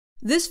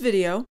This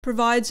video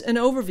provides an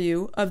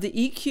overview of the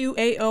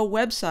EQAO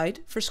website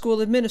for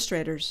school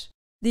administrators.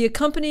 The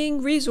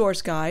accompanying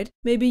resource guide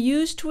may be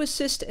used to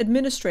assist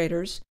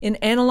administrators in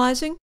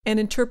analyzing and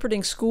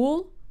interpreting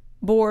school,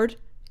 board,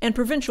 and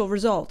provincial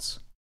results.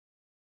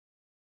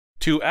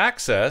 To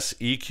access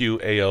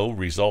EQAO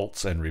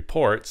results and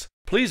reports,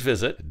 please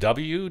visit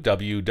www.eqao.com.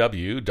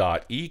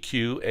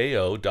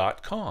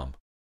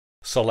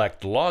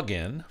 Select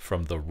Login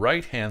from the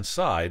right-hand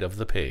side of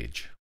the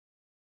page.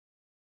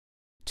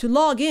 To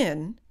log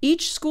in,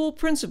 each school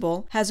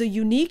principal has a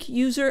unique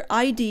user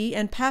ID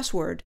and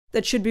password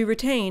that should be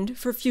retained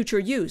for future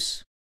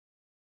use.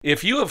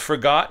 If you have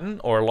forgotten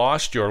or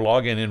lost your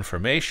login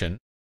information,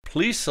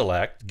 please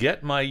select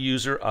Get My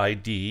User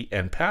ID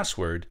and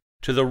Password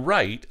to the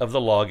right of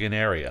the login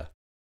area.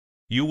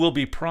 You will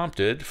be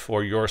prompted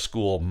for your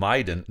school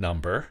MIDANT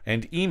number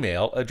and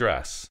email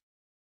address.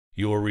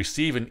 You will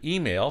receive an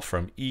email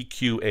from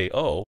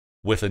EQAO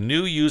with a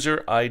new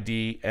user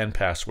ID and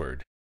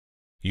password.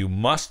 You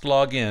must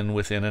log in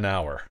within an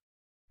hour.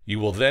 You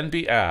will then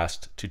be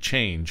asked to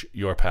change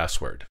your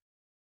password.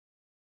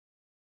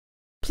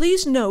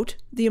 Please note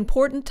the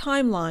important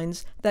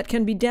timelines that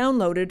can be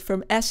downloaded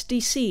from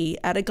SDC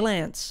at a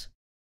glance.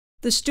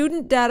 The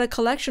student data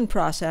collection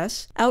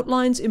process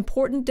outlines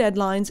important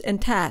deadlines and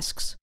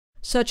tasks,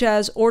 such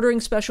as ordering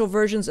special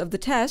versions of the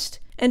test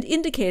and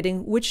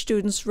indicating which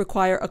students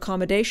require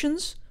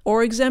accommodations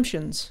or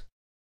exemptions.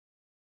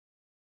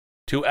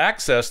 To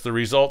access the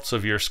results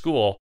of your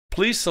school,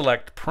 please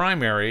select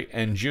Primary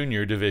and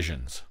Junior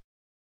Divisions.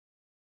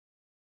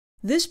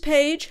 This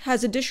page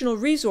has additional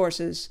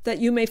resources that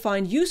you may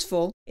find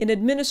useful in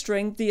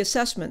administering the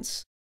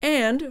assessments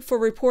and for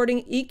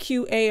reporting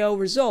EQAO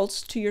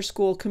results to your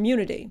school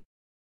community.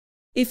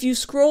 If you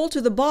scroll to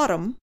the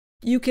bottom,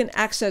 you can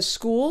access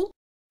school,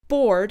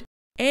 board,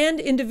 and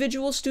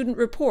individual student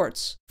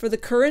reports for the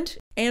current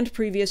and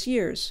previous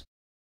years.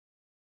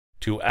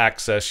 To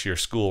access your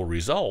school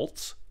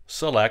results,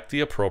 select the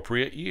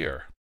appropriate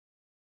year.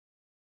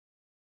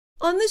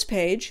 On this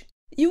page,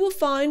 you will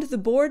find the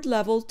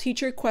board-level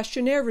teacher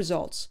questionnaire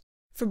results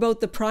for both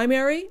the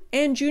primary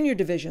and junior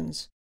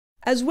divisions,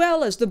 as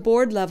well as the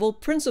board-level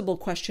principal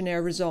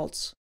questionnaire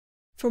results.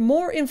 For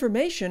more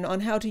information on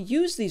how to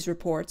use these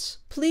reports,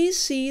 please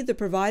see the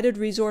provided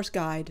resource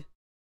guide.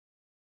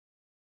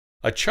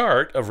 A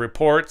chart of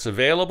reports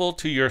available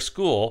to your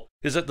school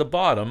is at the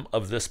bottom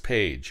of this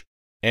page.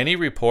 Any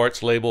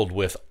reports labeled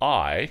with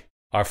I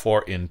are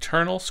for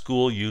internal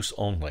school use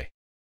only.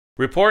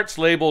 Reports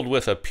labeled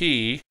with a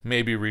P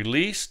may be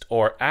released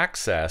or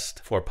accessed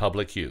for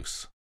public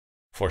use.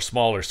 For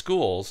smaller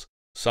schools,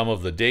 some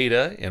of the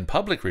data in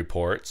public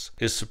reports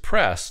is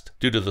suppressed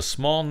due to the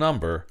small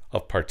number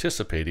of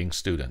participating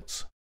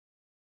students.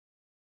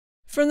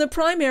 From the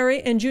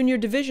primary and junior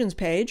divisions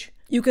page,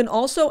 you can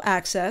also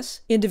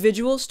access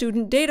individual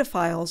student data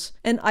files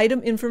and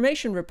item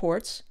information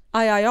reports,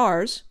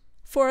 IIRs,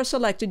 for a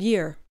selected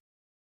year.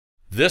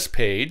 This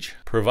page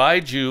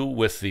provides you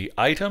with the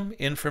item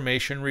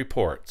information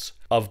reports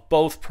of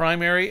both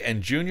primary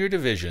and junior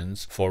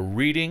divisions for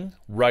reading,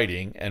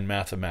 writing, and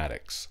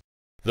mathematics.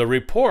 The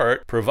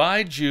report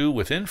provides you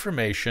with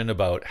information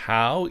about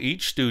how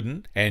each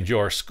student and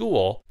your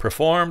school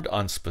performed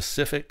on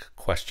specific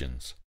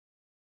questions.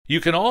 You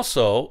can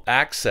also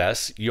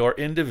access your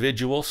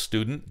individual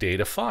student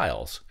data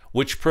files,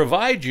 which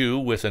provide you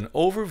with an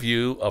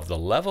overview of the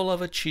level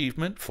of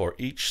achievement for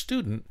each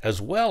student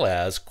as well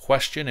as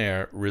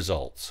questionnaire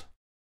results.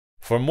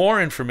 For more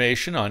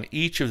information on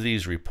each of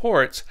these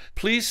reports,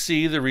 please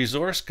see the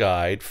resource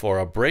guide for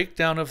a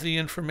breakdown of the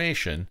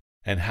information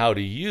and how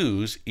to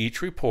use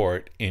each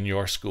report in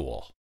your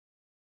school.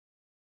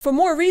 For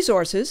more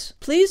resources,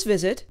 please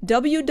visit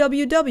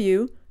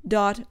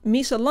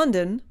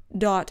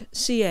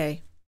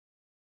www.misalondon.ca.